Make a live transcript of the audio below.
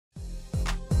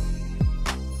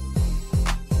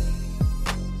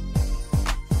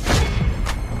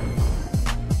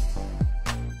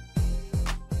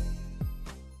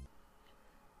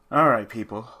Alright,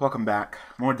 people, welcome back.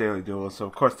 More Daily Duels. So,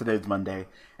 of course, today's Monday,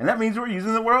 and that means we're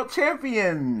using the World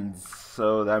Champions!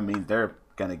 So, that means they're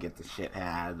gonna get the shit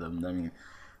out of them. I mean,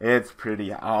 it's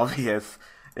pretty obvious.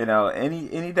 You know,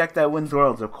 any deck that wins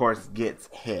Worlds, of course, gets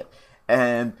hit.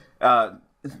 And,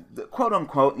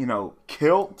 quote-unquote, you know,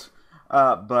 killed,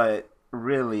 but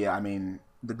really, I mean,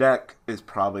 the deck is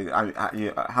probably,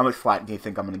 how much flack do you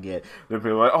think I'm going to get? They're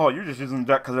people like, oh, you're just using the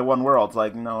deck because it won Worlds.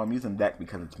 Like, no, I'm using the deck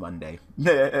because it's Monday.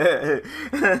 Like,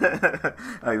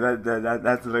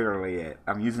 that's literally it.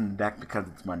 I'm using the deck because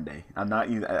it's Monday. I'm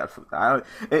not using,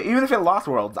 even if it lost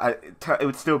Worlds, it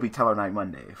would still be Satellaknight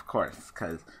Monday, of course,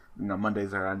 because, you know,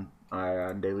 Mondays are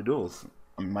on Daily Duels.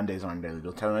 I mean, Mondays are on Daily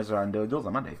Duels. Satellaknights are on Daily Duels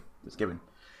on Monday. Just given.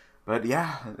 But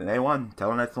yeah, they won.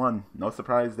 Satellaknights won. No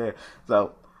surprise there.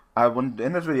 So,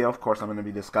 in this video, of course, I'm going to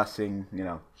be discussing, you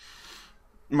know,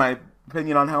 my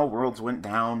opinion on how Worlds went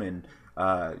down and,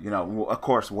 you know, of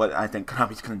course, what I think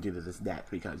Konami's going to do to this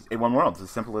deck, because it won Worlds, as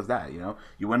simple as that, you know?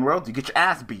 You win Worlds, you get your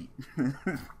ass beat.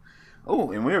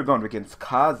 Oh, and we were going against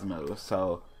Cosmo,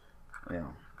 so, you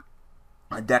know,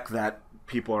 a deck that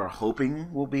people are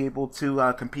hoping will be able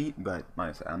to compete, but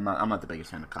like I said, I'm not the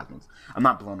biggest fan of Cosmos. I'm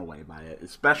not blown away by it,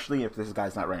 especially if this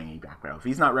guy's not running any back row. If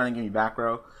he's not running any back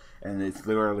row, and it's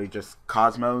literally just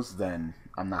Cosmos, then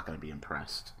I'm not going to be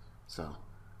impressed. So,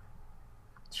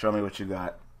 show me what you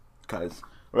got, because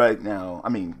right now, I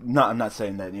mean, I'm not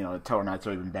saying that, you know, Satellaknights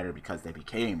are even better because they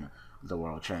became the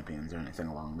world champions or anything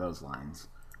along those lines,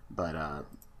 but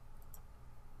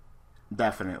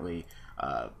definitely,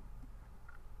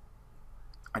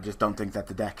 I just don't think that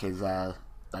the deck is that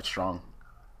strong.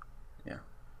 Yeah,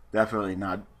 definitely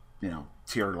not, you know,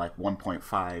 tier like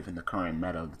 1.5 in the current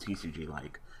meta of the TCG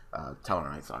like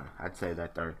Satellaknights are. I'd say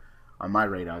that they're, on my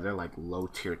radar, they're like low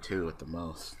tier 2 at the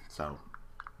most. So,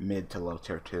 mid to low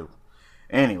tier 2.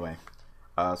 Anyway,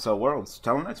 so Worlds,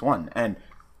 Satellaknights won. And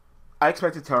I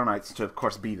expected Satellaknights to, of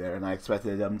course, be there, and I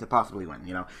expected them to possibly win.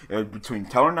 You know, it was between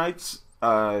Satellaknights,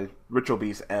 Ritual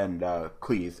Beast, and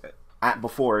Qliphort.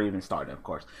 Before it even started, of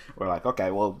course, we're like,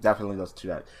 okay, well, definitely those two.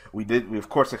 That we of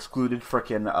course excluded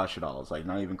frickin' Shadal's, like,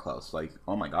 not even close. Like,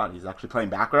 oh my god, he's actually playing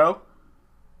back row.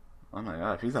 Oh my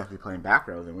god, if he's actually playing back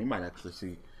row, then we might actually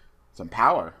see some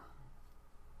power.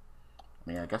 I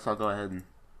mean, I guess I'll go ahead and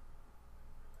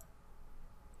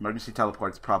emergency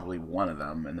teleport's probably one of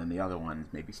them, and then the other one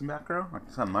maybe some back row.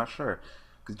 I'm not sure,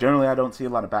 because generally I don't see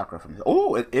a lot of back row from this.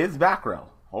 Oh, it is back row.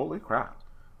 Holy crap.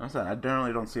 I said, I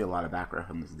generally don't see a lot of back row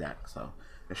from this deck, so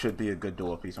it should be a good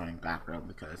duel if he's running back row,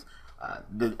 because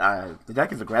the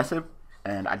deck is aggressive,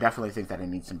 and I definitely think that it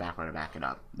needs some back row to back it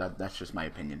up. That's just my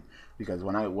opinion, because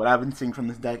what I've been seeing from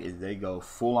this deck is they go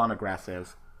full on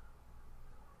aggressive.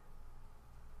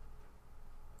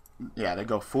 Yeah, they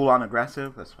go full on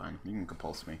aggressive. That's fine. You can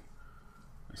compulse me.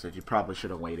 I said you probably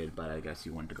should have waited, but I guess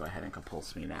you wanted to go ahead and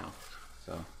compulse me now,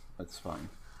 so that's fine.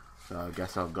 So I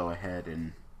guess I'll go ahead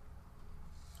and,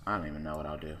 I don't even know what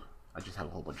I'll do. I just have a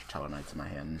whole bunch of Satellaknights in my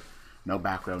hand. No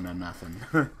back row, no nothing.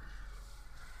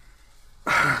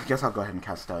 I guess I'll go ahead and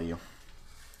Castel you.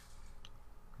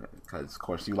 Because, of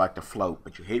course, you like to float,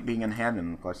 but you hate being in hand,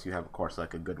 and, of course, you have, of course,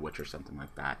 like a Good Witch or something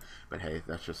like that. But, hey,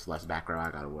 that's just less back row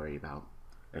I gotta worry about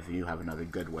if you have another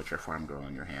Good Witch or Farm Girl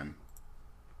in your hand.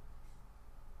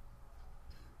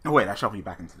 Oh, wait, I shuffled you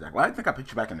back into the deck. Well, I think I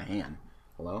put you back in the hand.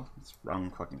 Hello? It's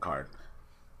wrong fucking card.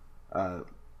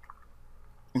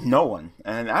 No one,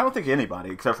 and I don't think anybody,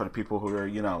 except for the people who are,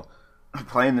 you know,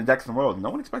 playing the decks in the world. No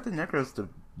one expected Necros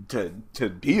to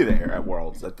be there at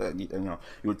Worlds. You know,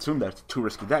 you would assume that's a too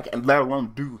risky deck, and let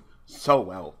alone do so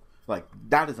well. Like,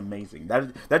 that is amazing.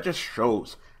 That just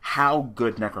shows how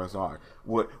good Necros are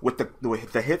with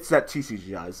the hits that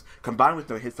TCG does, combined with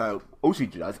the hits that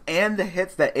OCG does, and the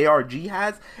hits that ARG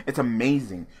has. It's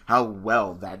amazing how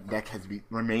well that deck has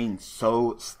remained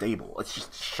so stable. It's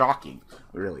just shocking,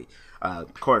 really.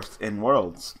 Of course, in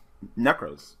Worlds,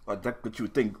 Necros, a deck that you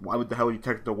would think, why would the hell you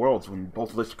take the Worlds when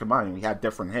both lists are combined? We had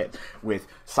different hits with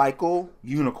Cycle,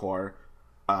 Unicorn,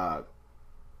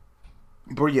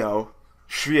 Brio,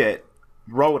 Shriet,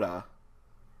 ROTA,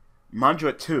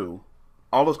 Manduit 2,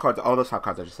 all those top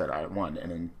cards I just said are at 1,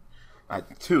 and then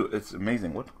at 2, it's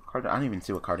amazing. What card? I don't even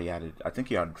see what card he added. I think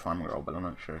he added Farm Girl, but I'm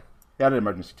not sure. He added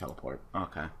Emergency Teleport.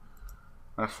 Okay.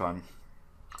 That's fun.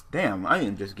 Damn, I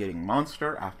am just getting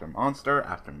monster after monster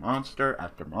after monster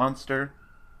after monster.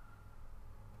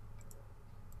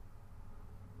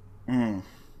 This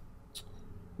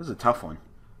is a tough one.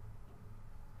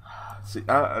 See,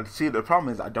 the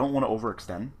problem is I don't want to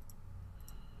overextend.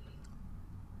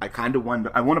 I kind of want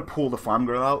to pull the Farm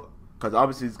Girl out, because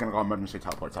obviously he's going to go emergency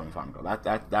teleport summon Farm Girl.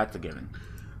 That's a given.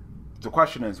 The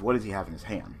question is, what does he have in his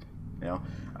hand? You know,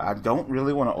 I don't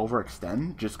really want to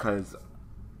overextend just because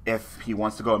if he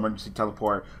wants to go emergency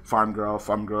teleport, farm girl,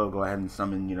 go ahead and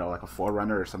summon, you know, like a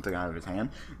Forerunner or something out of his hand,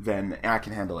 then I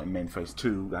can handle it in main phase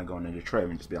 2, going into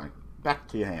Triv and just be like, back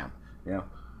to your hand, you know?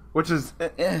 Which is,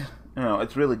 you know,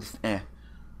 it's really just,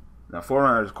 Now,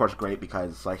 Forerunner is, of course, great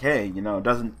because it's like, hey, you know,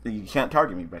 you can't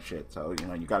target me by shit, so, you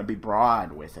know, you gotta be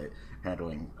broad with it,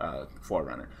 handling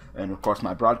Forerunner. And, of course,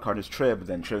 my broad card is Trib,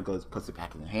 then Trib puts it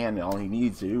back in the hand, and all he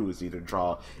needs to do is either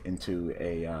draw into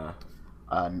a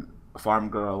farm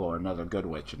girl or another good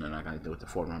witch, and then I gotta do it with the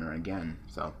Forerunner again.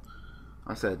 So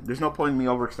I said, there's no point in me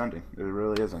overextending. There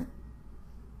really isn't.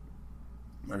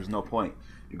 There's no point.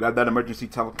 You got that emergency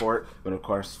teleport, but of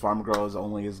course farm girl is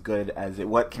only as good as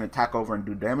what can attack over and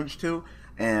do damage to,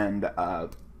 and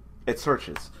it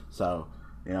searches. So,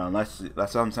 you know, that's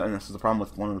what I'm saying. This is one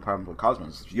of the problems with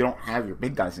Cosmos. If you don't have your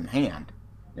big guys in hand,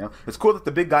 you know, it's cool that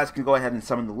the big guys can go ahead and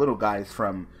summon the little guys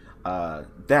from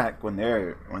deck when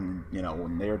they're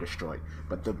destroyed,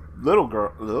 but the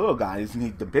little guys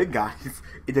need the big guys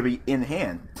to be in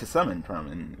hand to summon from,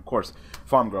 and of course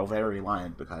farm girl very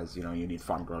reliant because, you know, you need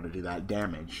farm girl to do that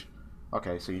damage.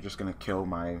 Okay, so you're just gonna kill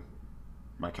my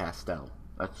Castel.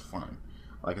 That's fine.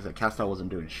 Like I said, Castel wasn't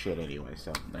doing shit anyway,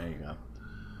 so there you go.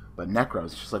 But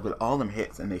Necros, just like with all them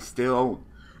hits, and they still,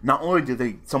 not only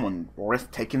do someone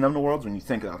risk taking them to Worlds when you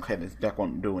think, okay, this deck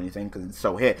won't do anything because it's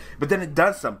so hit, but then it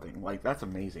does something. Like, that's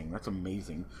amazing. That's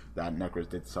amazing that Necros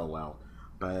did so well.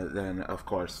 But then, of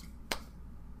course,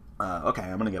 okay,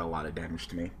 I'm going to get a lot of damage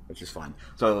to me, which is fine.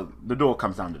 So the duel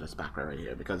comes down to this back right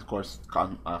here because, of course,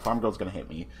 Farm Girl's going to hit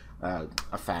me,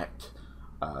 effect,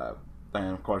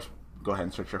 and, of course, go ahead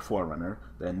and search your Forerunner,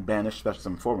 then banish Special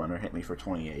Summon Forerunner, hit me for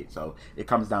 28. So it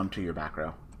comes down to your back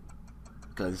row.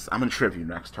 Because I'm going to triv you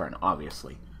next turn,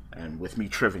 obviously. And with me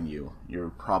triving you, you're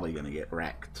probably going to get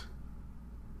wrecked.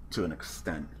 To an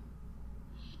extent.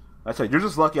 I said, you're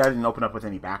just lucky I didn't open up with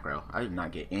any back row. I did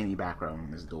not get any back row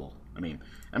in this duel. I mean,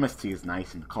 MST is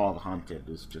nice, and Call of the Haunted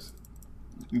is just,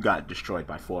 you got destroyed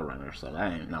by Forerunner, so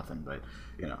that ain't nothing, but,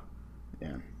 you know,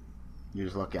 yeah. You're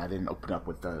just lucky I didn't open up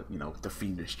with the, you know, the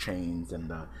Fiendish Chains and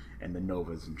the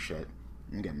Novas and shit.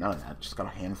 You get none of that. Just got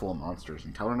a handful of monsters.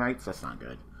 And Tellarknights, that's not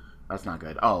good. That's not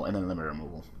good. Oh, and then limit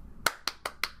removal.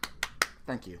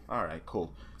 Thank you. Alright,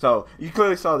 cool. So, you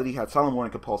clearly saw that he had Solemn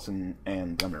Warning, Compulsion,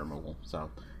 and limit removal.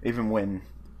 So, even when,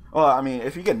 well, I mean,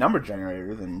 if you get number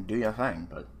generator, then do your thing.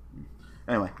 But,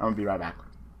 anyway, I'm going to be right back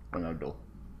for another duel.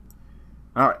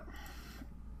 Alright.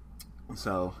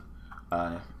 So,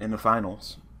 in the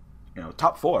finals, you know,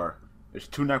 top 4, there's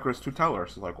 2 Necros, 2 Tellers.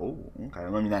 It's like, oh, okay. I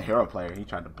mean, that hero player, he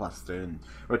tried to bust it, and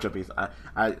Ritual Beasts.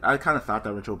 I kind of thought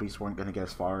that Ritual Beasts weren't going to get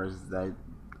as far as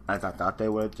I thought they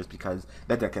would, just because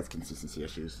that deck has consistency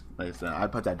issues. Like I said, I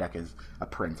put that deck as a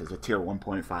Prince, as a tier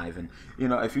 1.5, and, you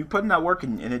know, if you put in that work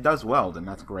and it does well, then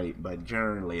that's great. But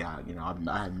generally, you know,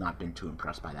 I have not been too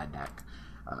impressed by that deck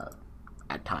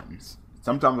at times.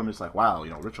 Sometimes I'm just like, wow,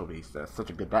 you know, Ritual Beast, that's such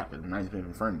a good deck. It reminds me of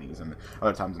Infernities. And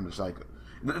other times I'm just like,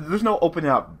 there's no opening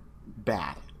up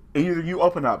bad. Either you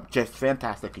open up just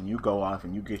fantastic and you go off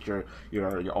and you get your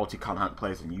ulti compound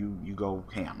place and you go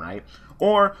ham, right?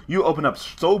 Or you open up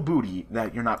so booty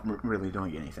that you're not really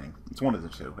doing anything. It's one of the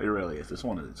two. It really is. It's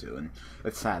one of the two. And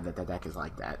it's sad that that deck is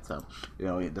like that. So, you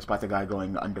know, despite the guy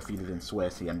going undefeated in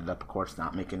Swiss, he ended up, of course,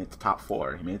 not making it to top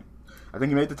 4. I think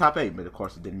he made the top 8, but of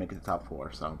course he didn't make it to top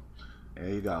 4. So, there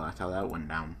you go. That's how that went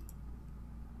down.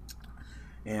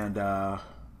 And,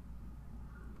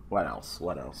 what else?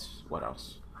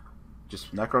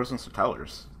 Just Necros and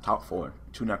Satellars. Top 4.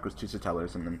 2 Necros, 2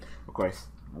 Satellars, and then, of course,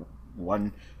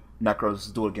 1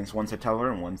 Necros duel against 1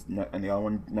 Satellar, and the other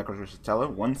one Necros versus Satellar.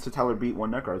 1 Satellar beat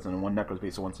 1 Necros, and 1 Necros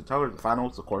beats 1 Satellar. The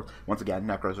finals, of course, once again,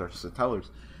 Necros versus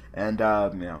Satellars. And,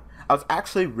 you know, I was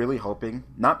actually really hoping,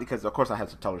 not because, of course, I had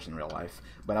Satellars in real life,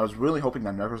 but I was really hoping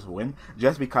that Necros would win,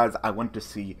 just because I wanted to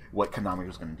see what Konami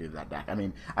was going to do to that deck. I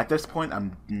mean, at this point,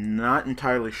 I'm not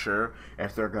entirely sure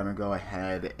if they're going to go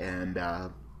ahead and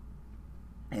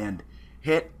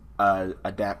hit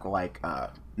a deck like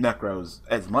Necros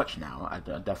as much now. I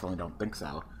definitely don't think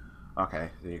so. Okay,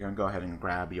 so you're going to go ahead and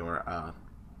grab your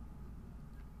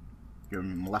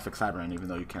Malefic Cyberman, even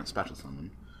though you can't special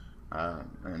summon.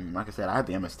 And like I said, I had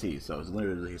the MST, so it's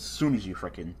literally as soon as you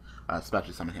frickin'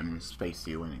 special summon him, space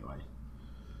you anyway.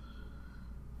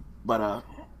 But,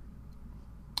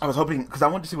 I was hoping, because I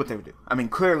wanted to see what they would do. I mean,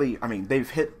 clearly, they've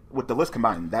hit, with the list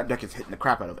combined, that deck is hitting the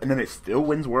crap out of, and then it still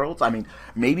wins Worlds. I mean,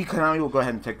 maybe Konami will go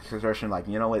ahead and take the consideration, like,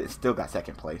 you know what, it still got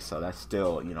 2nd place, so that's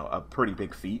still, you know, a pretty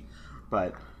big feat.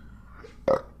 But,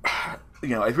 you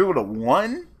know, if it would have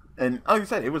won, and like you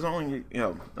said, it was only, you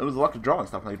know, it was a lucky draw and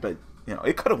stuff like that, but, You know,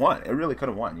 it could have won. It really could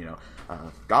have won. You know,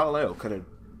 Galileo could have,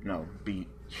 you know, beat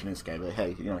Shinsuke. But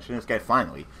hey, you know, Shinsuke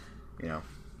finally, you know,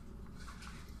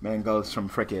 man goes from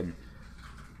freaking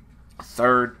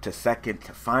third to second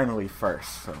to finally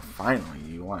first. So finally,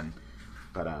 you won.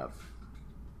 But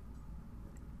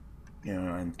you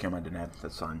know, and came on Deneb.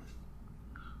 That's fine.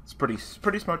 It's pretty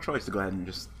smart choice to go ahead and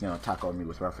just, you know, tackle me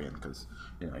with Ruffian, because,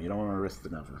 you know, you don't want to risk the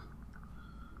Nova.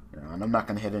 You know, and I'm not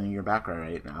gonna hit any of your back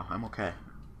right now. I'm okay.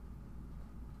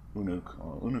 Unuk.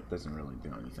 Well, Unuk doesn't really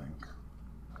do anything.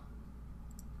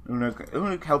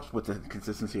 Unuk helps with the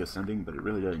consistency of sending, but it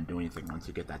really doesn't do anything once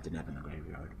you get that Deneb in the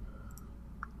graveyard.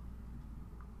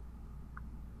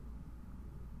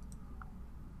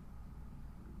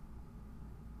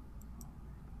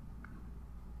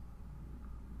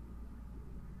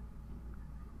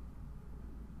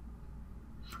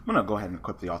 I'm gonna go ahead and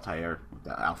equip the Altair with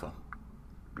the Alpha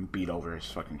and beat over his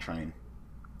fucking train.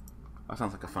 That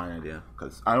sounds like a fine idea,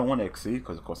 because I don't want to exceed,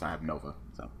 because of course I have Nova,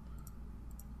 so.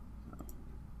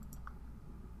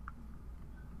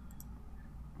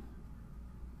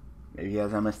 Maybe he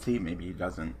has MST, maybe he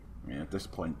doesn't. I mean, at this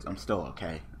point, I'm still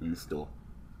okay in this duel.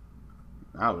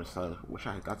 I wish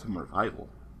I had got some revival.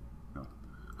 You know,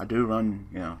 I do run,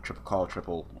 you know, triple call,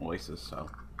 triple Oasis, so.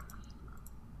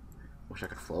 Wish I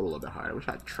could float a little bit higher. I wish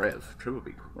I had Triv. Triv would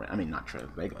be great. I mean, not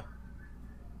Triv, Vega.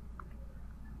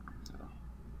 So,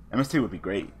 MST would be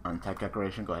great. On tech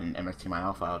decoration, go ahead and MST my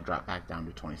Alpha. I'll drop back down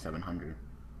to 2700.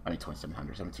 I mean,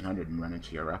 2700, 1700, and run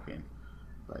into your Ruffian.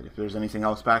 But if there's anything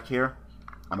else back here,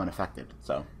 I'm unaffected.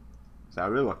 So I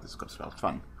really like this scope spell. It's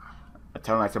fun.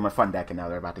 Satellaknights are my fun deck, and now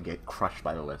they're about to get crushed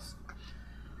by the list.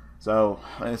 So,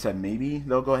 like I said, maybe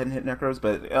they'll go ahead and hit Necros,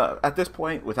 but at this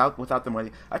point, without them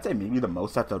winning, I'd say maybe the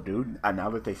most that they'll do, now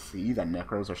that they see that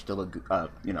Necros are still a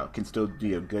you know, can still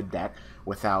be a good deck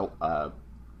without,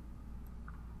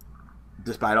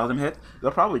 despite all them hits, they'll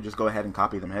probably just go ahead and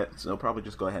copy them hits. They'll probably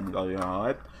just go ahead and go, you know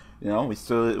what, you know,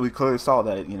 we clearly saw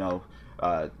that, you know,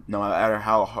 no matter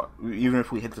how hard, even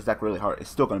if we hit this deck really hard,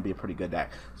 it's still going to be a pretty good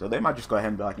deck. So they might just go ahead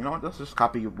and be like, you know what, let's just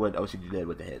copy what OCG did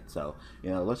with the hit. So, you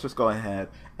know, let's just go ahead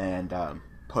and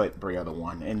put Bria to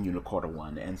 1 and Unicorn to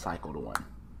 1 and Cycle to 1.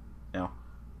 You know,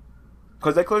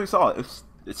 because they clearly saw it.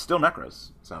 It's still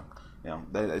Necros. So, you know,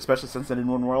 especially since they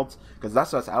didn't win Worlds, because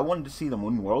that's what I wanted to see them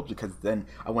win Worlds, because then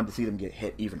I wanted to see them get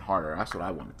hit even harder. That's what I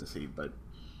wanted to see, but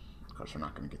of course we're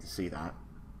not going to get to see that.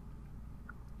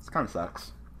 It kind of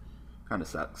sucks.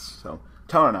 So,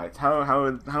 Satellaknights. How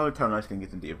are Satellaknights going to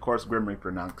get them deep? Of course, Grim Reaper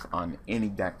knocks on any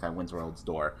deck that wins World's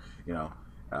door. You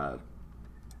know,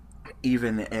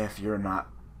 even if you're not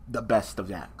the best of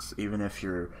decks, even if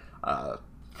you're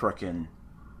frickin'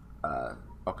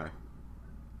 okay.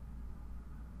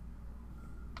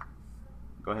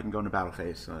 Go ahead and go into battle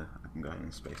phase. So I can go ahead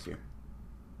and space you.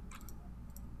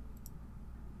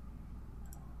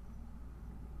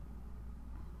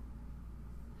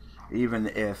 Even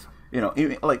if, you know,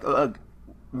 even, like,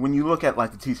 when you look at,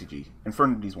 like, the TCG,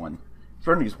 Infernoid's one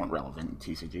relevant in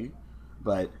TCG,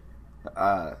 but,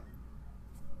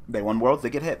 they won Worlds, they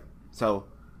get hit. So,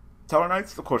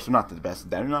 Satellaknights, of course, are not the best,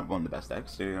 they're not one of the best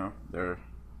decks, you know,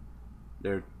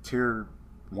 they're tier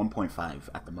 1.5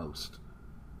 at the most.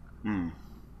 No,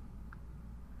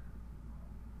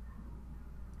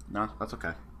 that's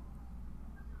okay.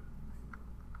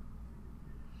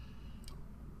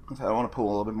 I want to pull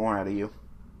a little bit more out of you.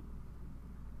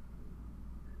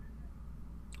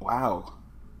 Wow.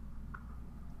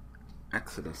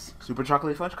 Exodus. Super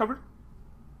Chocolate Fudge cover?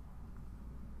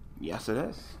 Yes, it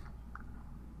is.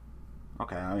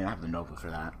 Okay, I mean, I have the Nova for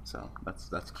that, so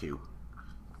that's cute.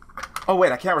 Oh,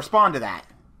 wait, I can't respond to that.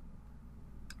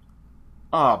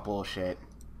 Oh, bullshit.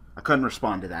 I couldn't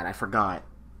respond to that. I forgot.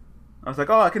 I was like,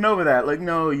 oh, I can Nova that. Like,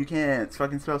 no, you can't. It's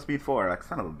fucking spell speed 4. Like,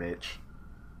 son of a bitch.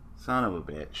 Son of a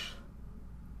bitch.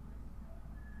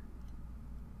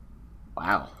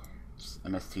 Wow. Just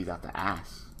MST's out the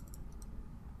ass.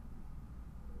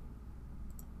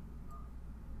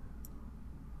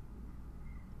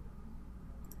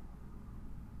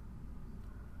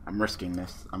 I'm risking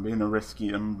this. I'm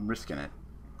risking it.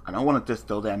 I don't want to just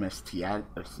throw the MST at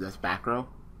this back row.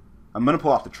 I'm going to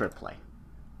pull off the trip play.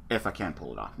 If I can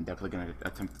pull it off. I'm definitely going to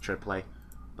attempt the trip play.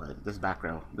 But this back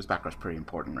row is pretty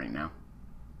important right now.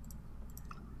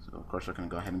 So, of course, we're going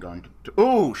to go ahead and go into...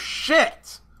 Oh,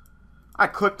 shit! I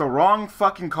clicked the wrong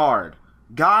fucking card.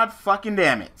 God fucking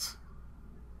damn it.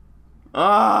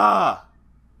 Ah!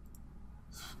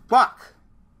 Fuck!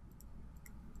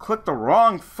 Clicked the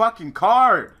wrong fucking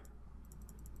card!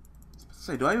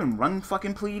 Say, do I even run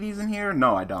fucking Pleiades in here?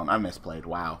 No, I don't. I misplayed.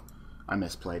 Wow. I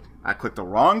misplayed. I clicked the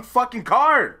wrong fucking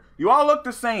card! You all look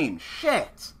the same.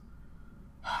 Shit!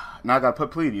 Now I gotta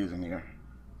put previews in here.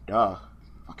 Duh.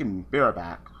 Fucking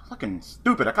bareback. Fucking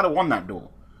stupid. I could have won that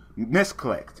duel.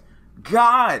 Misclicked.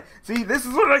 God. See, this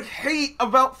is what I hate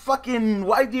about fucking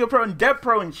YDO Pro and Dev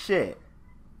Pro and shit.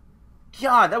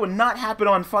 God, that would not happen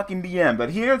on fucking DM.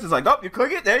 But here it's just like, oh, you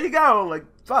click it, there you go. Like,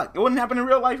 fuck. It wouldn't happen in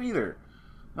real life either.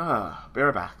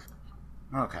 Bareback.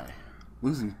 Okay.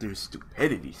 Losing through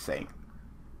stupidity's sake.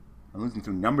 I'm losing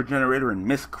through number generator and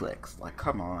misclicks. Like,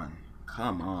 come on.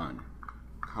 Come on.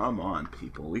 Come on,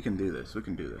 people. We can do this. We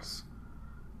can do this.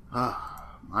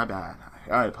 My bad.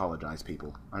 I apologize,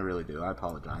 people. I really do. I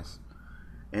apologize.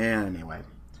 Anyway.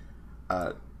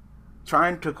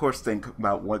 Trying to, of course, think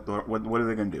about what are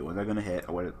they going to do? What are they going to hit?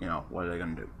 Or what are they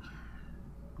going to do?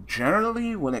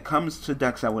 Generally, when it comes to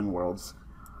decks that win worlds,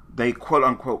 they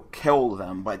quote-unquote kill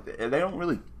them, but they don't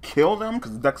really kill them,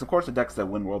 because the decks that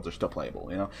win worlds are still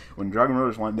playable, you know? When Dragon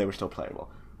Rollers won, they were still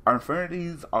playable. Our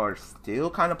Infernities are still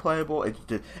kind of playable. It's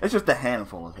just a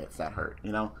handful of hits that hurt,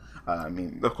 you know? I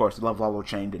mean, of course, Love Lavo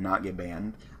Chain did not get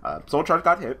banned. Soul Charge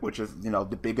got hit, which is, you know,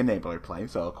 the big enabler play.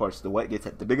 So, of course, the what gets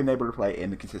hit, the big enabler play,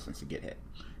 and the consistency get hit.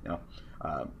 You know?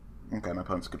 Okay, my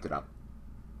opponent skipped it up.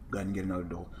 Go ahead and get another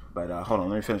duel. But hold on,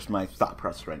 let me finish my thought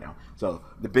process right now. So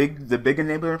the big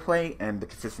enabler play and the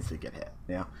consistency get hit.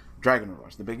 You know, Dragon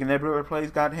Roars, the big enabler plays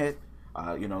got hit.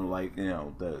 You know, like, you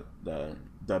know,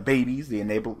 the babies, the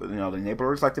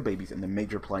enablers like the babies, and the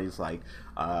major plays like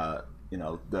you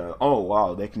know, oh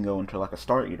wow, they can go into like a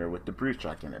Star Eater with the Breeze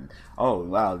Dragon, and oh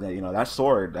wow, you know, that's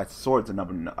sword's a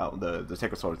number, the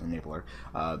Sacred Sword's enabler.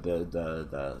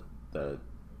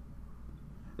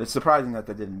 It's surprising that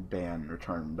they didn't ban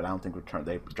Return, but I don't think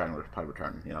Dragon will probably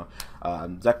return. You know,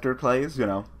 Zector plays, you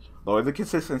know, lower the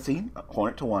consistency,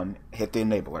 Hornet to 1, hit the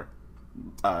enabler,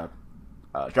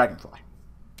 Dragonfly.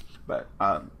 But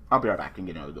I'll be right back and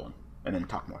get another duel, and then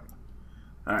talk more.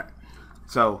 All right,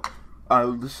 so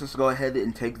let's just go ahead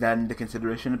and take that into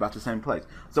consideration about the same plays.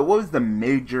 So what was the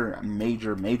major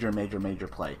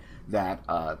play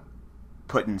that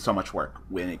put in so much work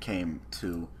when it came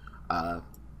to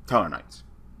Satellaknight?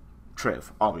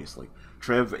 Triv, obviously.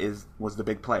 Triv was the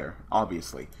big player,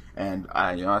 obviously. And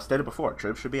I stated before,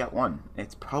 Triv should be at 1.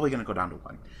 It's probably going to go down to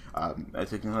 1.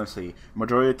 As you can see,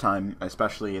 majority of the time,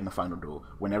 especially in the final duel,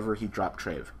 whenever he dropped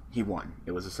Triv, he won.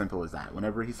 It was as simple as that.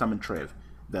 Whenever he summoned Triv,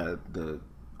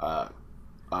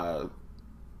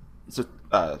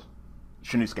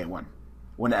 Shinosuke won.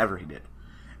 Whenever he did.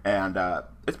 And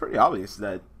it's pretty obvious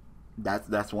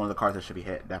that's one of the cards that should be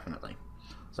hit, definitely.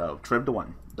 So, Triv to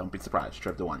 1. Don't be surprised.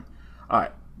 Triv to 1.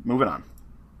 Alright, moving on.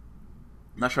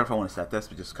 I'm not sure if I want to set this,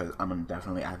 but just because I'm going to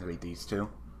definitely activate these two.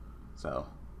 So,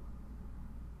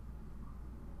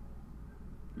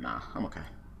 nah, I'm okay.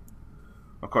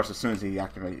 Of course, as soon as he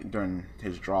activates, during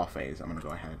his draw phase, I'm going to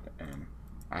go ahead and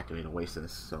activate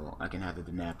Oasis, so I can have the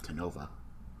Deneb to Nova.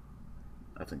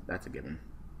 I think that's a given.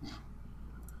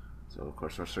 So, of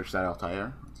course, we'll search that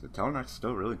Altair. So, Satellaknight's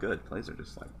still really good. Plays are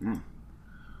just like,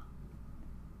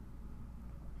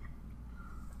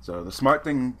 So the smart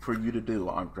thing for you to do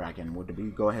on Dragon would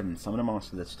be go ahead and summon a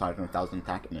monster that's targeted 1,000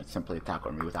 attack and it's simply attack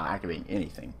on me without activating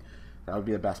anything. That would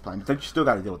be the best plan. But you still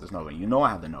got to deal with this Nova. You know I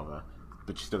have the Nova,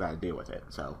 but you still got to deal with it.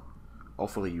 So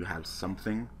hopefully you have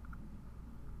something.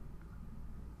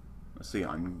 Let's see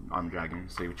on Dragon.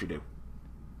 See what you do.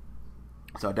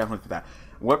 So definitely for that.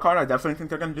 What card I definitely think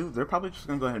they're going to do? They're probably just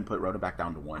going to go ahead and put ROTA back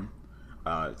down to 1.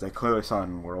 They clearly saw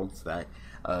in Worlds that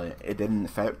it didn't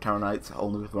affect Satellaknights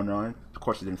only with 1 run. Of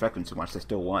course, it didn't affect them too much. They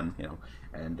still won, you know.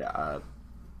 And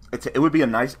it would be a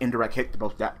nice indirect hit to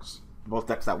both decks. Both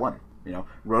decks that won, you know.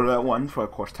 ROTA at 1 for,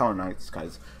 of course, Satellaknights,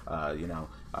 because, you know,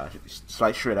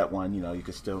 Slight Shred at 1, you know, you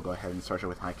could still go ahead and search it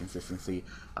with high consistency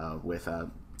with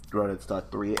ROTA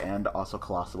at 3 and also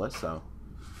Colossalus. So,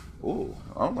 ooh,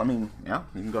 well, I mean, yeah,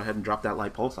 you can go ahead and drop that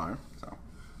Light Pulsar. So,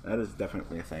 that is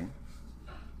definitely a thing.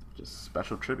 Just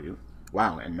special tribute.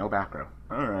 Wow, and no back row.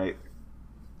 Alright.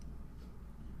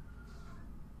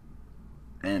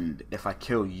 And if I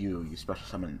kill you, you special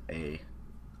summon a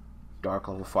Dark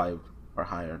level 5 or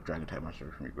higher Dragon type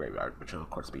monster from your graveyard, which will of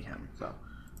course be him. So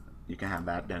you can have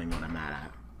that depending on what I'm mad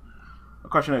at. The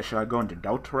question is, should I go into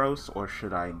Deltaros or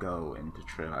should I go into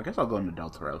Triv? I guess I'll go into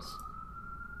Deltaros.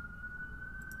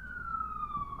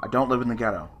 I don't live in the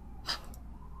ghetto.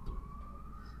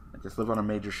 I just live on a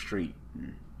major street.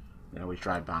 And I always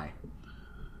drive by.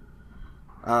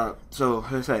 So,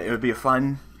 like I said, it would be a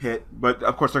fun hit, but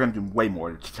of course they're going to do way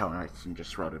more to Satellaknight than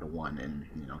just ROTA to 1 and,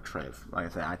 you know, Triv. Like I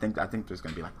said, I think there's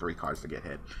going to be like 3 cards to get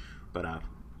hit, but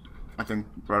I think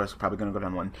ROTA's probably going to go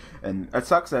down 1, and it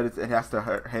sucks that it has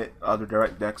to hit other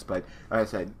direct decks, but like I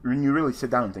said, when you really sit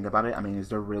down and think about it, I mean, is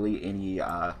there really any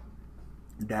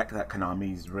deck that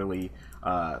Konami's really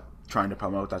trying to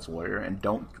promote that's Warrior, and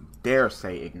don't dare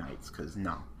say Ignites, because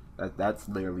no, that's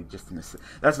literally just in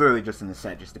the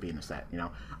set just to be in the set. You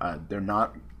know, they're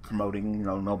not promoting, you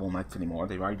know, Noble Knights anymore.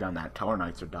 They've already done that.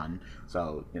 Tellarknights are done.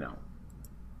 So, you know,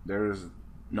 there's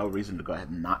no reason to go ahead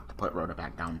and not put ROTA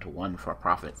back down to 1 for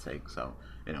profit's sake. So,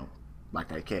 you know,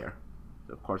 like I care.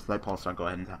 So of course, Light Pulsar, go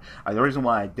ahead and the reason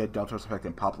why I did Delta's Effect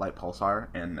and pop Light Pulsar,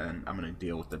 and then I'm going to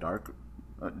deal with the Dark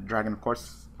Dragon, of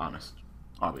course, honest,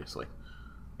 obviously.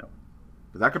 No.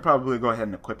 Because I could probably go ahead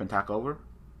and equip and tack over.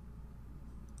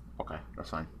 Okay, that's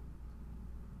fine.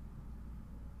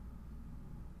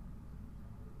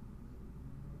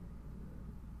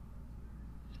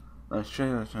 Let's try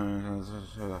this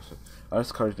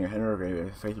card in your hand or grave.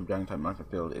 If face of dragon type monster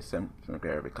field is sent from the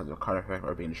grave because of a card effect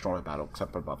or being destroyed in battle,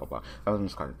 except for blah blah blah. That was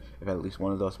discarded. If at least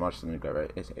one of those monsters in the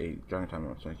grave is a dragon type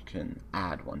monster, you can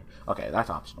add one. Okay, that's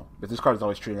optional. If this card is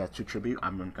always treated as 2 tribute,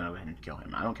 I'm gonna go ahead and kill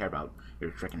him. I don't care about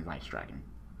your freaking Vice Dragon.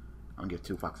 I don't give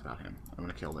 2 fucks about him. I'm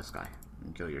gonna kill this guy. I'm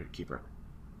gonna kill your Keeper.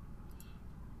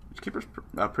 This Keeper's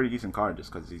a pretty decent card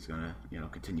just because he's gonna, you know,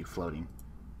 continue floating.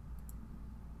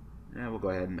 Yeah, we'll go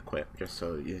ahead and equip, just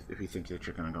so if you think that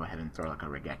you're gonna go ahead and throw like a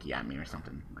Regeki at me or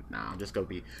something, like, nah, I'm just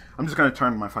gonna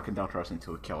turn my fucking Deltaros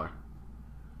into a killer.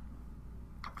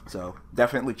 So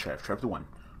definitely Trev to 1.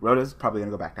 ROTA's probably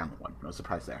gonna go back down to 1. No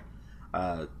surprise there.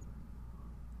 Oh,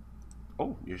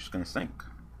 you're just gonna sink.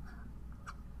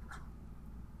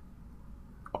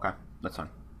 Okay, that's fine.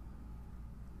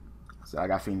 So I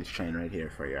got Fiendish Chain right here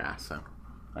for your ass, so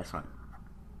that's fine.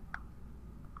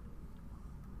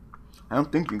 I don't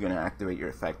think you're going to activate your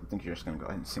effect. I think you're just going to go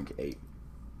ahead and sink 8.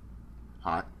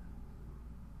 Hot.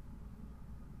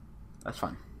 That's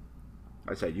fine.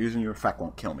 Like I said, using your effect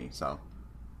won't kill me, so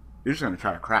you're just going to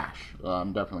try to crash. Well,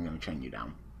 I'm definitely going to chain you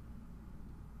down.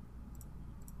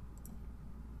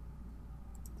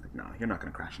 Like, no, you're not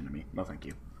going to crash into me. No, thank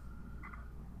you.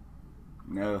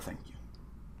 No, thank you.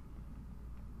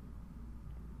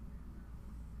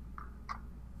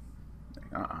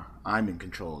 I'm in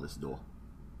control of this duel.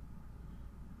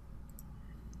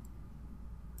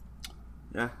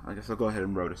 Yeah, I guess I'll go ahead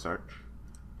and ROTA search.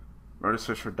 ROTA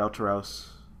search for Deltaros.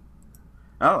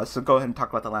 Oh, let's go ahead and talk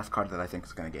about the last card that I think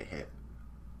is going to get hit.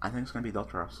 I think it's going to be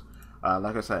Deltaros.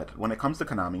 Like I said, when it comes to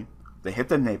Konami, they hit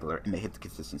the enabler and they hit the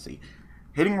consistency.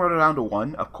 Hitting ROTA down to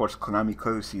 1, of course, Konami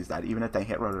clearly sees that. Even if they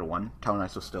hit ROTA to 1,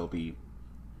 Tellarknights will still be...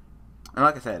 And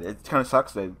like I said, it kind of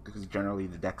sucks because generally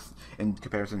the decks, in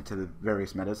comparison to the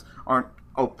various metas, aren't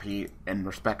OP in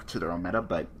respect to their own meta,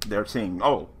 but they're seeing,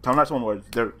 oh, Tellarknights won Worlds,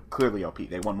 they're clearly OP,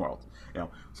 they won Worlds, you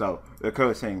know, so they're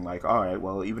clearly saying, like, alright,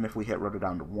 well, even if we hit ROTA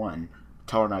down to 1,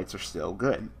 Tellarknights are still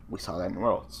good. We saw that in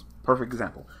Worlds. Perfect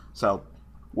example. So,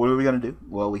 what are we gonna do?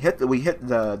 Well, we hit the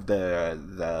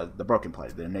broken play,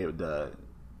 the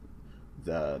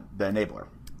enabler,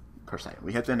 per se.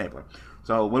 We hit the enabler.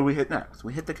 So what do we hit next?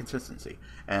 We hit the consistency,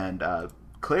 and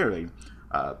clearly,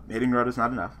 hitting ROTA is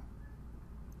not enough.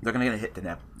 They're gonna hit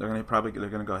Deneb. They're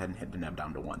gonna go ahead and hit Deneb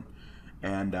down to 1,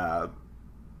 and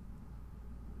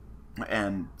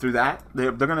through that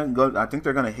they're gonna go. I think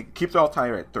they're gonna keep the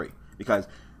Altair at 3 because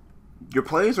your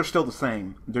plays are still the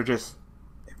same. They're just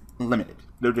limited.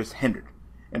 They're just hindered.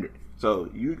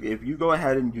 So if you go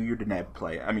ahead and do your Deneb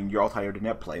play, I mean your Altair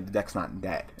Deneb play, the deck's not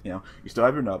dead. You know, you still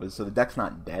have your Novas, so the deck's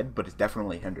not dead, but it's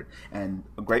definitely hindered. And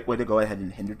a great way to go ahead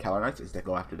and hinder Tellarknights is to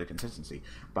go after the consistency.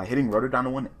 By hitting ROTA down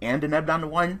to 1 and Deneb down to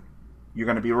 1, you're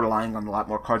going to be relying on a lot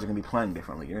more cards. You're going to be playing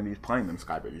differently. You're going to be playing them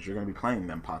Skybridges. You're going to be playing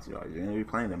them Possibilities. You're going to be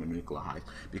playing them Nuclear Highs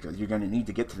because you're going to need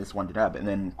to get to this 1 Deneb. And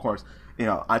then, of course, you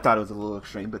know, I thought it was a little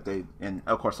extreme, but they, and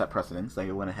of course, set precedence.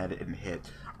 They went ahead and hit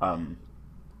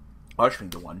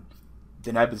Archfiend to 1.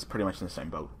 Deneb is pretty much in the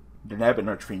same boat. Deneb and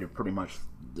Archfiend are pretty much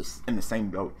in the same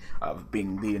boat of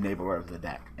being the enabler of the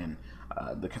deck and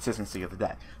the consistency of the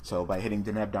deck. So by hitting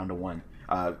Deneb down to 1,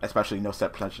 especially no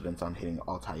set precedence on hitting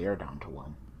Altair down to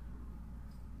 1.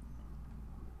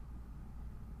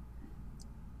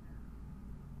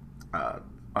 I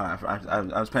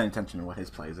was paying attention to what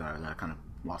his plays are, and I kind of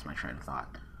lost my train of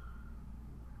thought.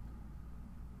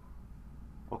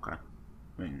 Okay.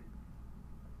 I mean,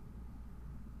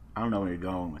 I don't know where you're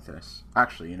going with this.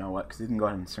 Actually, you know what? Because you can go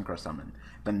ahead and Synchro Summon,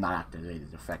 then not activate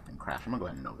his effect and crash. I'm going to go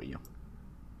ahead and Nova you.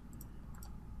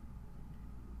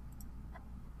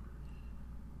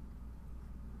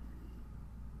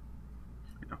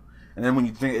 You know. And then when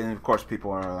you think, and of course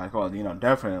people are like, well, you know,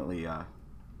 definitely, oh,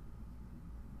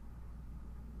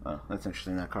 that's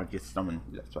interesting. That card gets summoned.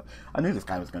 I knew this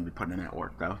guy was going to be putting in that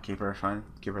work, though. Keeper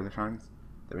the Shrines.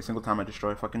 Every single time I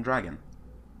destroy a fucking dragon.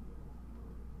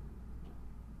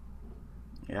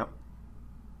 Yep.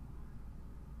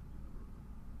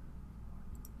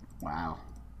 Wow.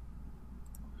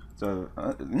 So,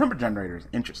 number generator is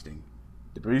interesting.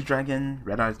 The Breeze Dragon,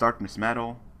 Red Eyes Darkness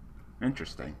Metal.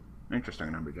 Interesting.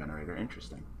 Interesting number generator.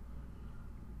 Interesting.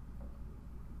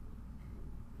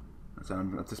 So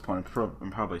at this point,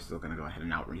 I'm probably still going to go ahead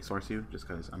and out-resource you, just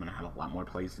because I'm going to have a lot more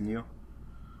plays than you.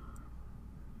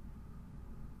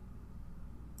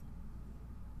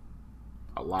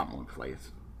 A lot more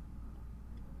plays.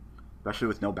 Especially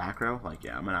with no back row. Like,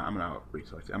 yeah, I'm gonna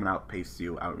out-resource you. I'm gonna outpace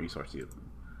you, out-resource you.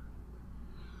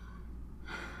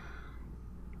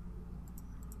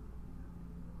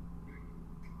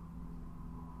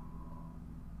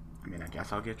 I mean, I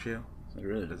guess I'll get you. It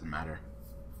really doesn't matter.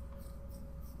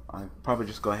 I'll probably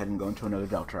just go ahead and go into another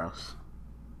Deltros.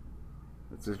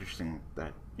 It's interesting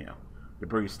that, you know, the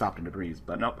breeze stopped in the breeze,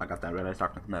 but nope, I got that Red Eyes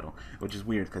Darkness Metal, which is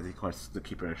weird because, of course, the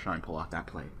Keeper of Shrine pull off that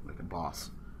play like a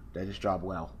boss. Did his job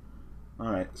well.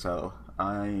 Alright, so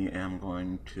I am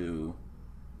going to...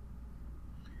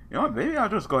 You know what, maybe I'll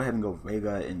just go ahead and go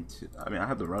Vega into... I mean, I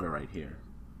have the ROTA right here.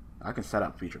 I can set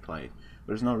up future play.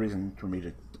 There's no reason for me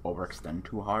to overextend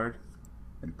too hard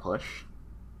and push.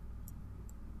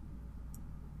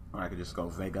 Or I could just go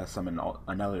Vega, summon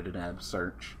another Deneb,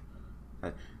 search.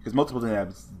 Because multiple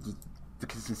Denebs, the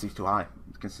consistency's too high.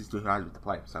 The consistency's too high with the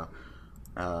play, so...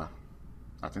 I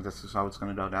think that's just how it's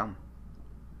going to go down.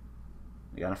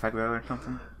 You got an effect there or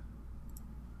something?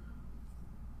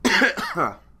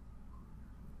 So,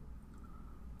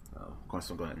 of course,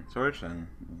 we'll go ahead and search, and,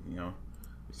 you know,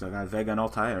 we still got Vega and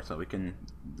Altair, so we can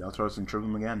Deltros and Triverr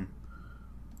them again.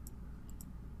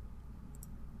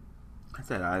 I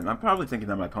said, I'm probably thinking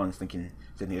that my opponent's sitting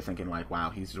here thinking, like,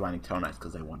 wow, he's running Tellarknights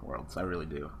because they won Worlds. I really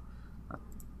do.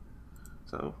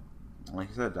 So, like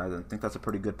I said, I think that's a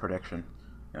pretty good prediction.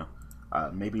 You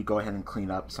know, maybe go ahead and clean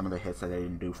up some of the hits that they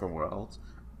didn't do for Worlds.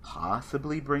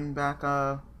 Possibly bring back,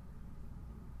 oh,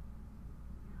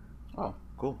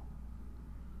 cool.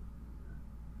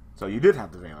 So you did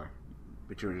have the Veiler,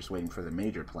 but you were just waiting for the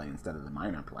major play instead of the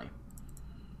minor play.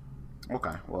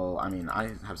 Okay, well, I mean,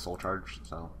 I have Soul Charge,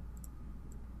 so...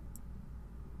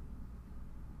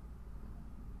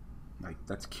 Like,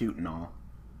 that's cute and all.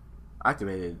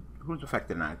 Activated... Whose effect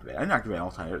didn't I activate? I didn't activate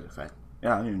Altair's effect.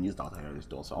 Yeah, I didn't even use Altair this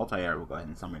duel, so Altair will go ahead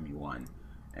and summon me one.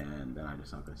 And then I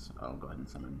just I'll go ahead and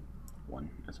summon one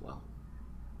as well.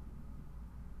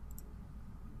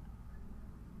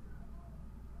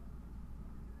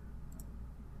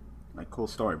 Like, cool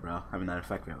story, bro. Having that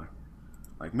effect veiler.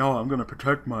 Like, no, I'm gonna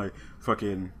protect my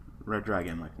fucking red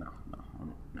dragon. Like, no.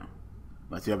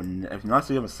 Unless you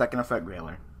have a second effect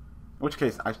veiler. In which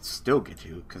case, I still get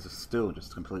you, because it's still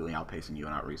just completely outpacing you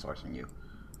and out-resourcing you.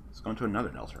 Let's go into another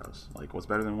Deltros. Like, what's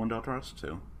better than one Deltros?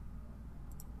 Two.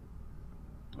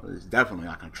 Well, it's definitely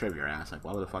not gonna trip your ass. Like,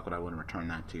 why the fuck would I want to return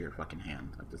that to your fucking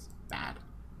hand? Like, this is bad.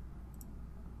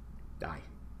 Die.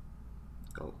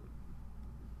 Go.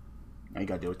 Now you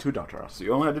gotta deal with two Deltros. So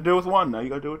you only had to deal with one, now you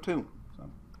gotta deal with two.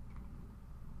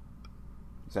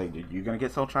 So, you gonna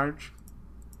get Soul Charge?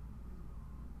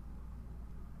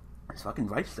 It's fucking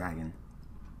Vice Dragon.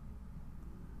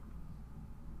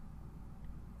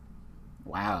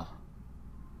 Wow.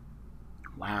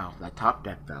 Wow, that top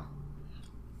deck though.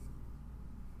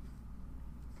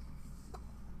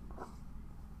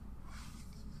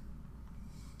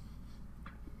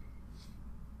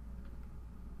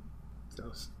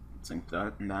 So sync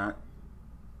that and that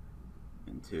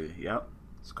into, yep,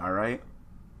 Scarlight.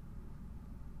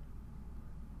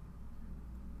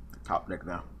 Top deck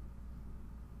though.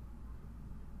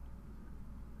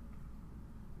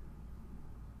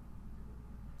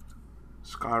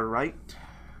 Scarlight,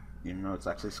 even though it's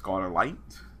actually Scarlight.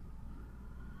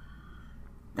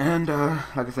 And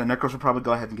like I said, Necros will probably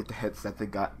go ahead and get the hits that they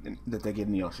get in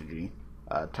the OCG.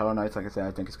 Tellarknights, like I said,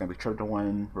 I think it's gonna be Triverr to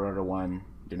 1, ROTA to 1,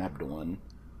 Deneb to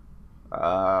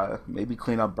 1. Maybe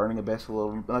clean up Burning Abyss a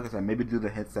little. Like I said, maybe do the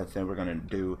hits that they were gonna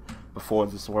do before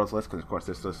this Worlds list, because of course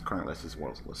this current list is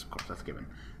Worlds list. Of course, that's given.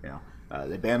 You know,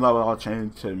 the band level all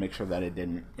changed to make sure that it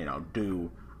didn't, you know, do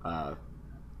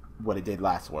what it did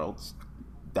last Worlds.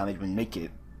 Don't even make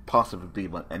it possibly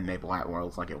enable at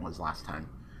Worlds like it was last time.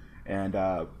 And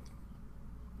I'm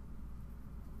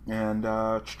trying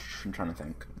to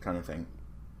think.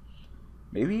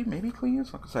 Maybe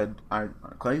Cleese? Like I said,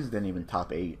 Cleese didn't even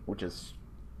top 8, which is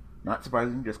not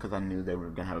surprising just because I knew they were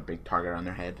going to have a big target on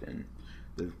their head, and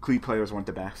the Clee players weren't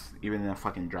the best, even in the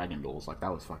fucking Dragon Duels. Like,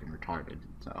 that was fucking retarded,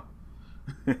 so...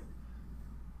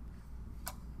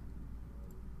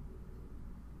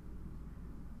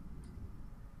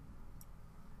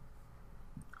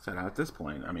 So now at this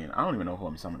point, I mean, I don't even know who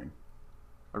I'm summoning.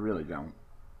 I really don't.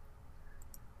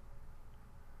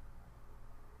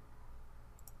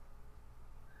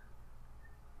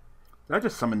 Did I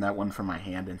just summon that one from my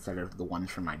hand instead of the ones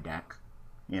from my deck?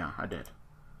 Yeah, I did.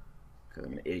 Because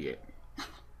I'm an idiot.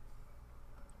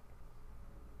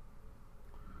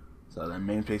 So then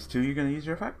main phase 2, you're going to use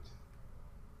your effect?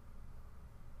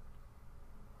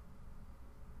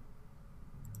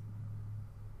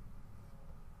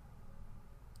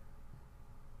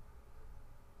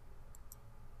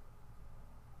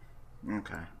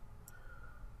 Okay.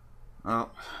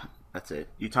 Well, that's it.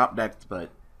 You top decked, but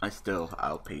I still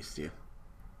outpaced you.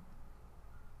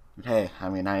 But hey, I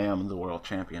mean, I am the world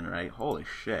champion, right? Holy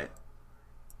shit.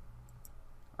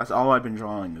 That's all I've been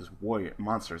drawing is warrior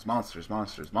monsters, monsters,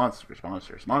 monsters, monsters,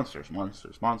 monsters, monsters,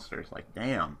 monsters, monsters. Like,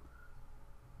 damn.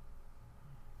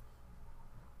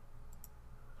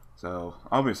 So,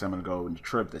 obviously I'm going to go into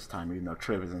Triv this time, even though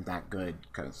Triv isn't that good,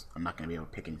 because I'm not going to be able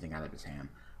to pick anything out of his hand.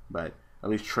 But at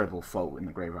least Triv will float in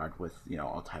the graveyard with, you know,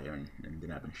 Altair and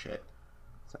Deneb and shit.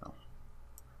 So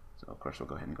of course we'll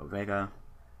go ahead and go Vega.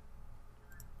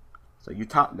 So you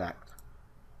top decked.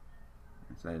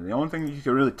 So the only thing you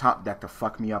could really top deck to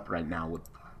fuck me up right now would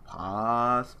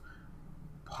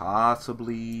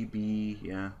possibly be,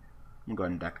 yeah, I'm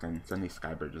going to deck and send these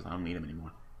Sky Bridges. I don't need them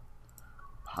anymore.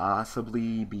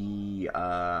 Possibly be,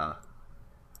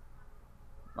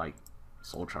 like,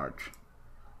 Soul Charge.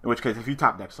 In which case, if you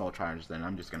top deck Soul Charge, then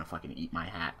I'm just going to fucking eat my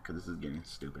hat, because this is getting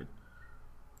stupid.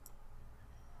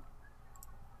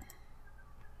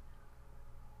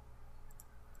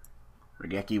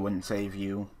 Regeki wouldn't save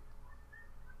you.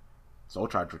 Soul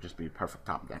Charge would just be a perfect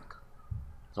top deck.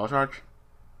 Soul Charge?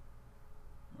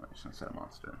 I'm just gonna set a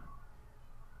monster.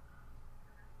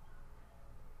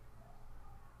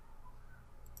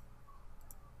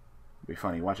 It'd be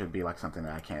funny, watch it be like something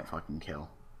that I can't fucking kill.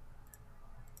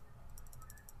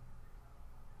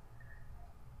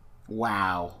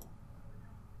 Wow.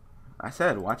 I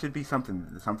said, watch it be something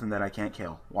that I can't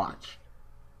kill. Watch.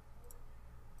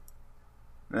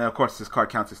 And of course, this card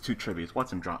counts as 2 tributes. Watch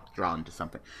him draw into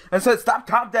something. And said, stop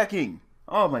top decking!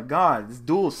 Oh my god, this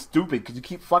duel is stupid because you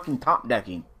keep fucking top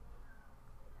decking.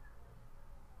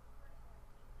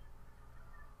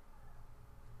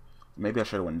 Maybe I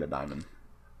should have won the diamond.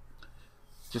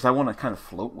 Just I want to kind of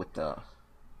float with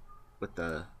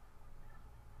the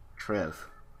Triv.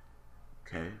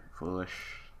 Okay,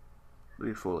 foolish.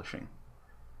 Really foolishing.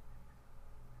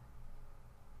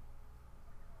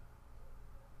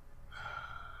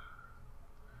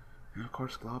 And of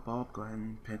course, Globulb, go ahead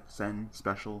and send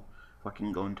special.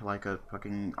 Fucking go into like a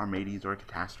fucking Armades or a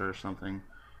Catastor or something.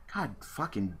 God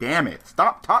fucking damn it.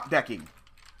 Stop top decking.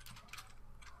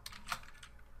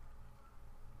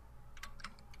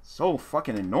 So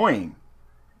fucking annoying.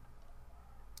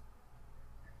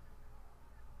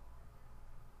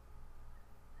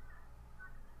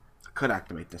 I could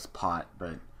activate this pot,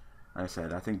 but like I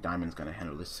said, I think Diamond's gonna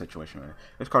handle this situation.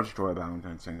 This card's destroy bound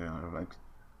and something like.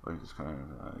 Just kind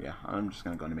of, yeah, I'm just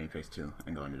gonna go into main phase 2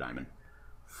 and go into Diamond.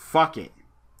 Fuck it.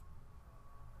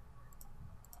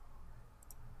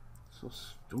 So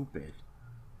stupid.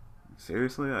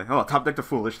 Seriously? Like, oh, top deck the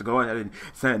Foolish to go ahead and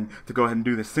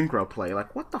do the synchro play.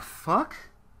 Like, what the fuck?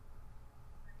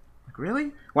 Like,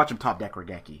 really? Watch him top deck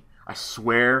Regeki. I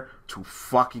swear to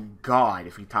fucking God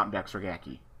if he top decks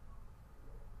Regeki.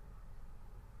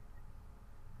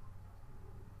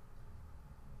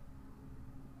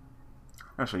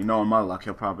 Actually, you know, in my luck,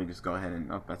 he'll probably just go ahead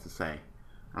and... Oh, that's to say.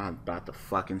 I'm about to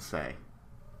fucking say.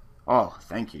 Oh,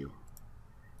 thank you.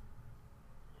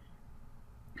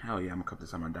 Hell yeah, I'm gonna cook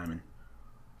this on my diamond.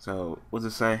 So, what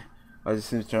does it say? As a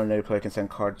single turn, the player can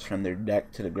send cards from their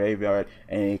deck to the graveyard,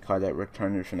 and any card that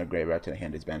returns from the graveyard to the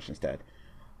hand is banished instead.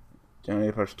 During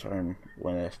the first turn,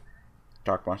 when a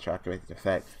dark monster activates its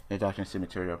effect, the doctrine see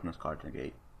material from this card to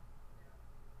negate.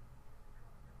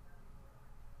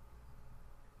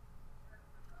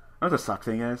 What the suck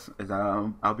thing is that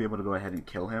I'll be able to go ahead and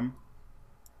kill him.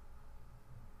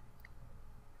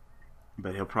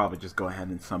 But he'll probably just go ahead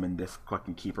and summon this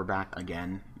fucking keeper back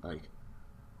again. Like,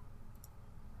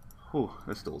 whew,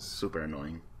 this duel's super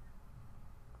annoying.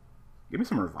 Give me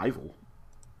some revival.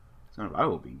 Some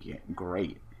revival would be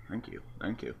great. Thank you.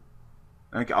 Thank you.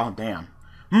 Thank you. Oh, damn.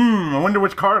 I wonder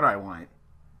which card I want.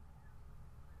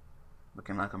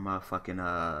 Looking like I'm a fucking,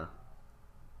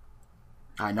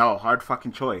 I know, hard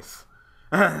fucking choice.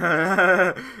 So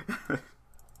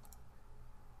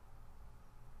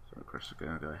of course we're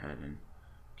gonna go ahead and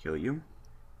kill you.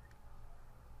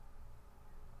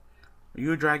 Are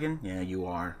you a dragon? Yeah, you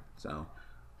are. So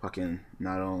fucking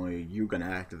not only are you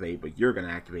gonna activate, but you're gonna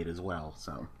activate as well,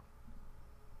 so.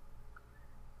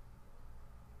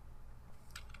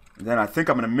 And then I think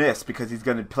I'm gonna miss because he's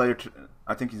gonna play,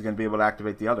 I think he's gonna be able to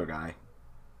activate the other guy.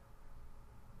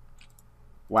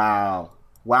 Wow.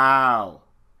 Wow.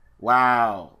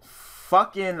 Wow.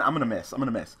 Fucking, I'm gonna miss. I'm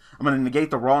gonna miss. I'm gonna negate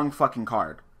the wrong fucking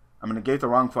card. I'm gonna negate the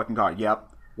wrong fucking card.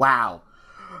 Yep. Wow.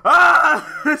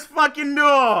 Ah! This fucking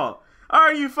duel!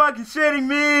 Are you fucking shitting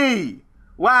me?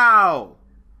 Wow.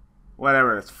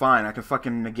 Whatever, it's fine. I can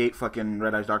fucking negate fucking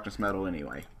Red Eyes Darkness Metal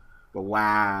anyway. But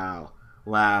wow.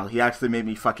 Wow. He actually made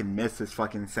me fucking miss his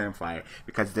fucking Samfire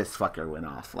because this fucker went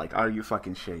off. Like, are you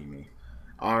fucking shitting me?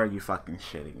 Are you fucking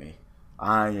shitting me?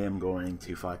 I am going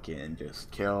to fucking just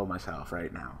kill myself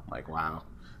right now. Like, wow.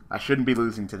 I shouldn't be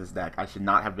losing to this deck. I should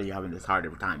not have been having this hard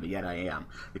every time, but yet I am.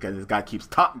 Because this guy keeps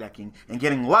top decking and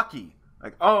getting lucky.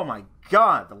 Like, oh my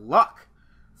god, the luck.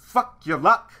 Fuck your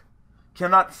luck.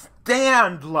 Cannot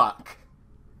stand luck.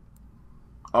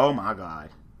 Oh my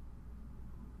god.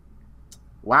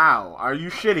 Wow, are you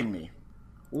shitting me?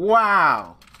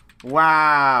 Wow.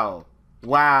 Wow.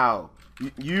 Wow.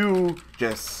 You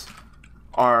just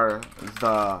are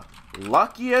the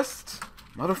luckiest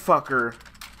motherfucker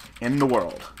in the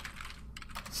world.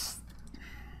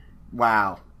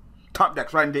 Wow. Top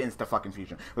decks right into insta fucking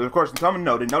fusion. But of course, summon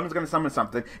Nodin. Nodin's gonna summon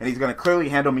something, and he's gonna clearly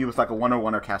handle me with like a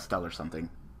 101 or Castel or something.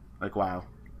 Like, wow.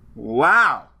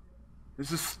 Wow!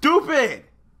 This is stupid!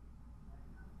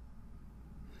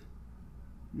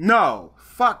 No.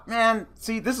 Fuck, man.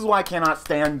 See, this is why I cannot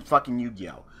stand fucking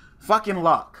Yu-Gi-Oh! Fucking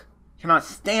luck. Cannot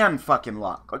stand fucking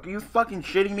luck. Like, are you fucking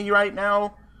shitting me right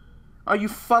now? Are you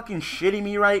fucking shitting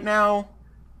me right now?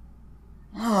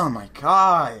 Oh my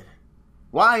god.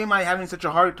 Why am I having such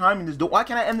a hard time in this duel? Why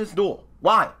can't I end this duel?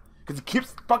 Why? Because he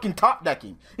keeps fucking top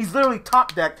decking. He's literally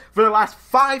top decked for the last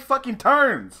 5 fucking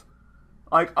turns.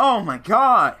 Like, oh my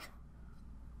god.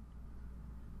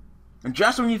 And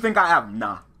just when you think I have,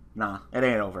 nah, it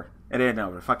ain't over. It ain't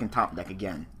over. Fucking top deck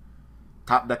again.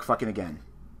 Top deck fucking again.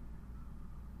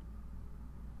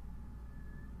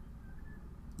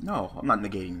 No, I'm not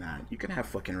negating that. You can have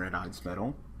fucking Red Eyes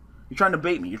Metal. You're trying to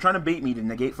bait me. You're trying to bait me to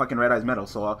negate fucking Red Eyes Metal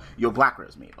so you'll Black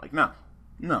Rose me. Like, no.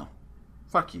 No.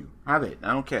 Fuck you. Have it.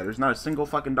 I don't care. There's not a single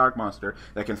fucking dark monster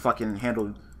that can fucking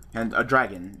handle... And a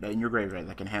dragon in your graveyard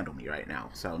that can handle me right now.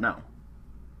 So, no.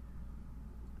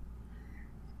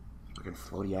 Fucking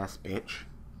floaty ass bitch.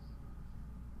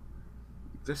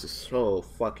 This is so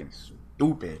fucking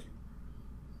stupid.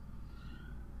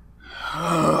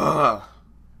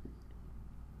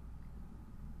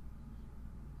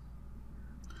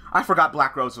 I forgot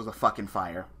Black Rose was a fucking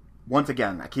fire. Once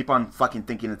again, I keep on fucking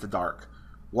thinking it's a dark.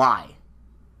 Why?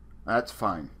 That's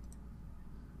fine.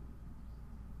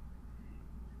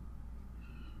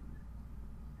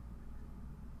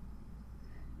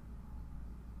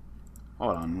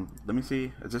 Hold on, let me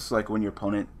see. Is this like when your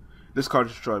opponent... This card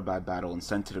is destroyed by battle and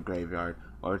sent to the graveyard,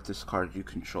 or if this card you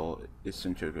control is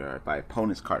sent to the graveyard by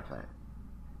opponent's card play.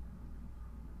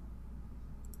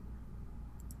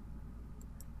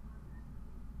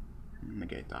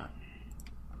 Negate that.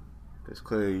 Because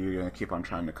clearly you're going to keep on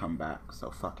trying to come back,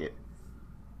 so fuck it.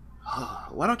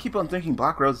 Why do I keep on thinking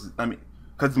Black Rose... I mean,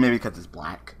 maybe because it's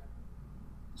black.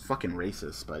 It's fucking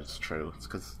racist, but it's true. It's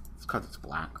because it's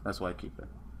black. That's why I keep it.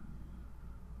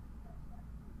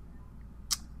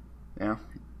 Yeah,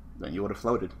 then you would have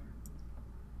floated.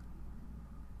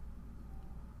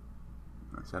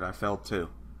 I said I failed too.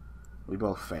 We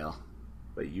both fail.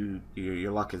 But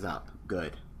your luck is up.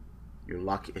 Good. Your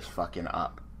luck is fucking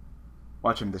up.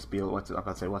 Watch him this be what's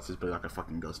this be like a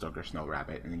fucking Ghost Ogre Snow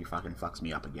Rabbit, and then he fucking fucks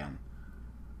me up again.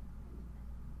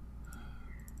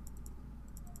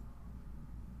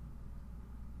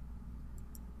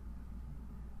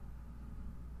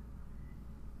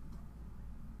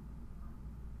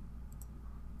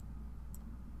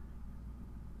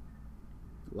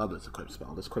 Love this equip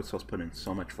spell. This equip spell's put in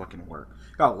so much fucking work.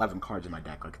 Got 11 cards in my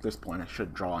deck. Like, at this point, I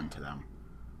should draw into them.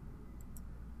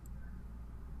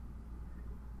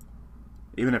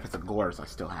 Even if it's a Gores, I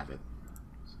still have it.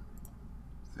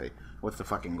 Say, what's the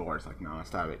fucking Gores? Like, no, I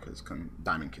still have it because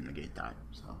Diamond can negate that.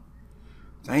 So,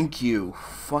 thank you,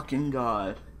 fucking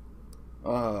god.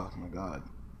 Oh my god,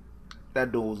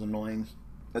 that duel was annoying.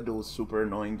 That duel was super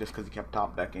annoying just because he kept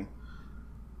top decking.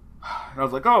 And I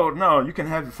was like, oh no, you can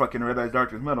have your fucking Red Eyes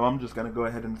Darkness Metal. I'm just gonna go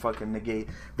ahead and fucking negate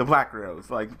the Black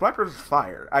Rose. Like, Black Rose is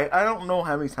fire. I don't know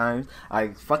how many times I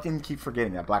fucking keep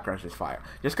forgetting that Black Rose is fire.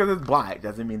 Just because it's black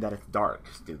doesn't mean that it's dark,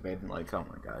 stupid. Like, oh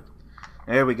my god.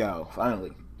 There we go,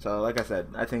 finally. So, like I said,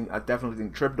 I definitely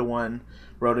think Trib to 1,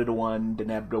 ROTA to 1,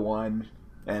 Deneb to 1,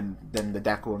 and then the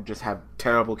deck will just have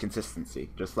terrible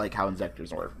consistency, just like how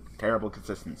Injectors were. Terrible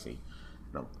consistency.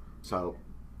 No. So,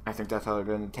 I think that's how they're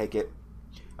going to take it.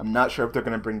 I'm not sure if they're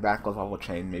going to bring back Lava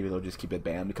Chain. Maybe they'll just keep it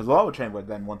banned, because Lava Chain would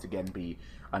then once again be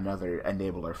another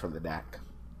enabler for the deck.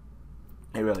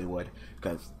 It really would,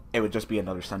 because it would just be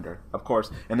another sender, of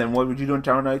course. And then what would you do in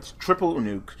Talonites? Triple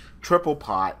nuke, triple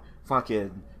pot,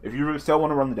 fucking. If you still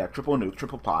want to run the deck, triple nuke,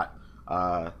 triple pot,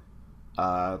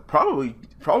 probably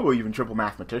even triple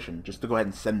mathematician, just to go ahead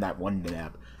and send that one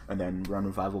Deneb, and then run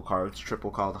revival cards, triple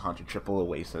Call the Haunted, triple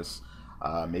Oasis,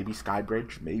 maybe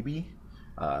Skybridge, maybe,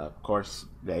 of course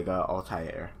Vega,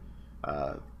 Altair.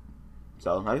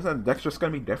 So like I said, the deck's just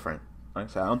gonna be different. Like I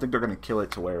said, I don't think they're going to kill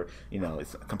it to where,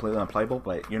 it's completely unplayable,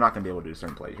 but you're not going to be able to do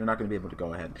certain plays. You're not going to be able to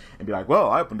go ahead and be like, well,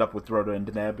 I opened up with ROTA and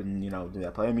Deneb and, do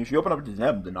that play. I mean, if you open up with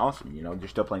Deneb, then awesome, you're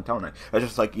still playing Talonite. It's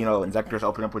just like, Inzektor's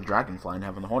opening up with Dragonfly and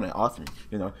having the Hornet, awesome.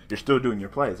 You're still doing your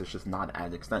plays, it's just not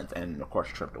as extensive. And, of course,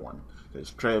 Triv to 1.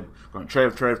 Because Triv, going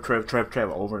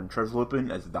Triv, over and Triv's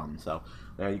looping is dumb. So,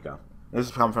 there you go. This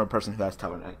is coming from a person who has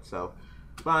Talonite, so...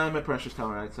 But my precious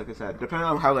Talonites, like I said, depending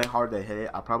on how hard they hit it,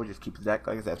 I'll probably just keep the deck.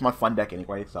 Like I said, it's my fun deck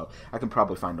anyway, so I can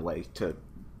probably find a way to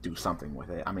do something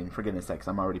with it. I mean, for goodness sakes,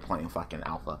 I'm already playing fucking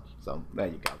Alpha, so there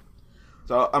you go.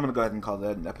 So I'm going to go ahead and call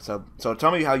that an episode. So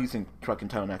tell me how you think fucking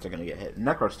Talonites are going to get hit.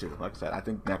 Necros too, like I said, I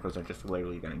think Necros are just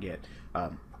literally going to get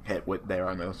hit with their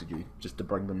own OCG, just to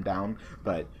bring them down,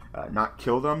 but not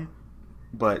kill them.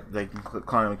 But they can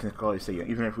clearly see,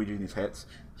 even if we do these hits,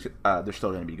 they're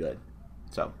still going to be good.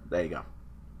 So there you go.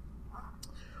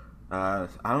 I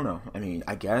don't know. I mean,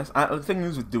 I guess the thing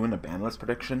is with doing a ban list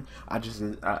prediction, I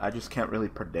just can't really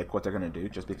predict what they're gonna do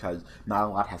just because not a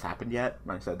lot has happened yet.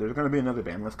 Like I said, there's gonna be another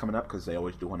ban list coming up because they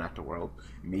always do one after World.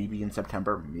 Maybe in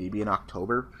September, maybe in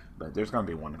October, but there's gonna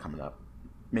be one coming up.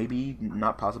 Maybe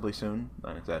not possibly soon,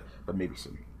 like I said, but maybe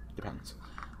soon. Depends.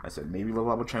 I said maybe the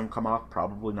level chain will come off,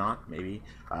 probably not. Maybe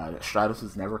Stratos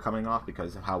is never coming off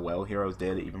because of how well Heroes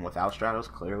did, even without Stratos,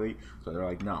 clearly. So they're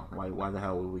like, no, why the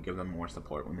hell would we give them more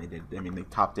support when they did? I mean, they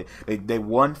topped it. They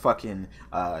won fucking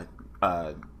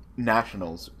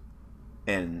Nationals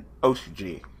in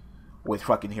OCG with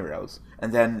fucking Heroes,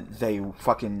 and then they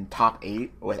fucking top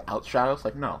 8 without Stratos.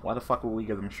 Like, no, why the fuck would we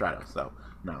give them Stratos? So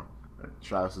no,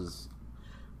 Stratos is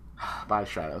bye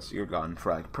Stratos. You're gone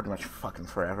for like pretty much fucking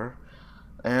forever.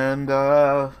 And,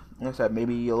 like I said,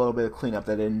 maybe a little bit of cleanup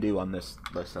they didn't do on this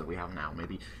list that we have now.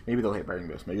 Maybe they'll hit Burning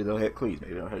Ghost. Maybe they'll hit Cleese.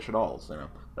 Maybe they'll hit Shadalls,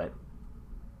 But,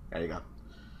 there you go.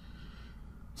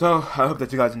 So, I hope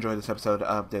that you guys enjoyed this episode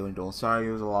of Daily Duels. Sorry,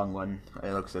 it was a long one.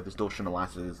 Like I said, this duel shouldn't have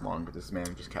lasted as long, but this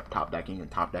man just kept top decking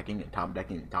and top decking and top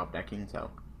decking and top decking,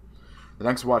 so...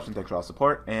 Thanks for watching, thanks for all the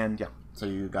support, and yeah, see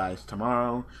you guys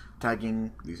tomorrow,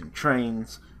 tagging, using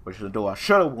trains, which is a duel I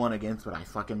should have won against, but I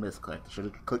fucking misclicked. Should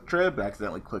have clicked Trib, but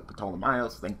accidentally clicked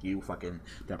Ptolemaeus. Thank you, fucking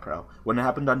Depro. Wouldn't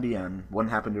have happened on DN,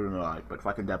 wouldn't happen to Renoi, but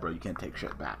fucking Depro, you can't take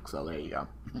shit back, so there you go.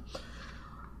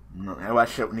 No, that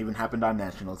shit wouldn't even happen on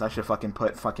Nationals. I should fucking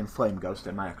put fucking Flame Ghost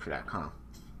in my extra deck, huh?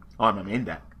 On my main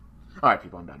deck. Alright,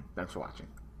 people, I'm done. Thanks for watching.